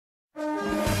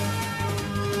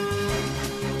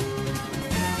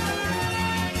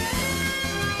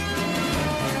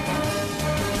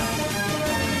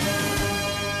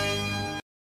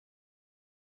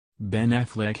Ben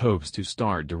Affleck hopes to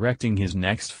start directing his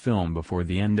next film before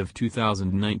the end of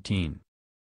 2019.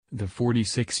 The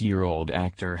 46-year-old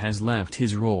actor has left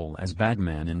his role as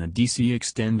Batman in the DC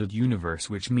Extended Universe,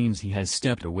 which means he has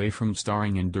stepped away from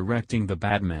starring and directing the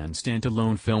Batman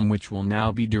standalone film, which will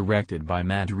now be directed by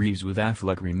Matt Reeves, with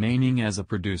Affleck remaining as a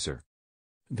producer.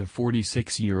 The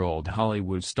 46-year-old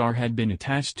Hollywood star had been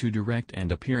attached to direct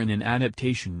and appear in an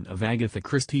adaptation of Agatha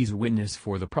Christie's Witness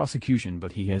for the prosecution,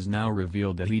 but he has now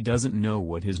revealed that he doesn't know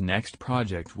what his next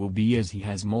project will be, as he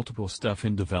has multiple stuff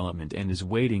in development and is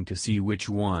waiting to see which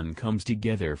one comes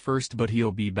together first, but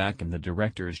he'll be back in the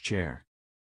director's chair.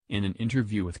 In an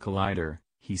interview with Collider,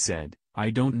 he said, "I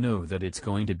don't know that it's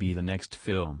going to be the next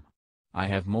film. I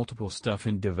have multiple stuff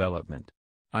in development.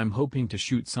 I'm hoping to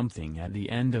shoot something at the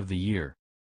end of the year.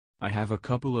 I have a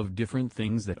couple of different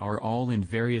things that are all in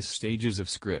various stages of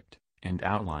script, and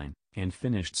outline, and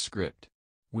finished script.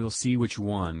 We'll see which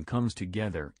one comes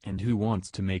together and who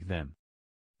wants to make them."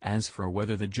 As for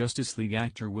whether the Justice League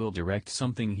actor will direct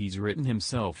something he's written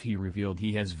himself, he revealed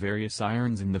he has various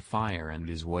irons in the fire and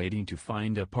is waiting to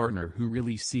find a partner who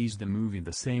really sees the movie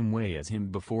the same way as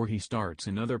him before he starts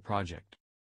another project.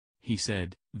 He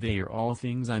said, "They are all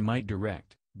things I might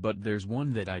direct, but there's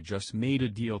one that I just made a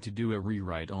deal to do a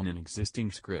rewrite on an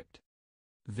existing script.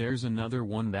 There's another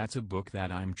one that's a book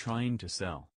that I'm trying to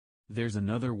sell. There's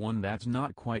another one that's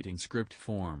not quite in script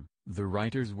form, the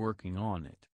writer's working on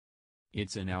it.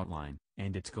 It's an outline,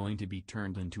 and it's going to be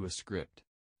turned into a script.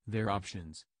 They're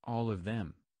options, all of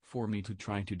them, for me to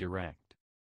try to direct.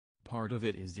 Part of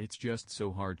it is it's just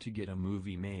so hard to get a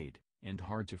movie made, and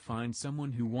hard to find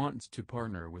someone who wants to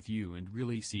partner with you and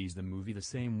really sees the movie the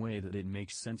same way, that it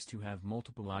makes sense to have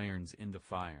multiple irons in the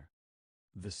fire."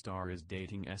 The star is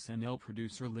dating SNL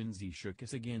producer Lindsay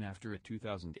Shookus again after a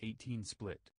 2018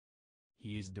 split.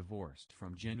 He is divorced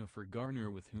from Jennifer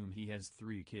Garner, with whom he has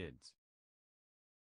 3 kids.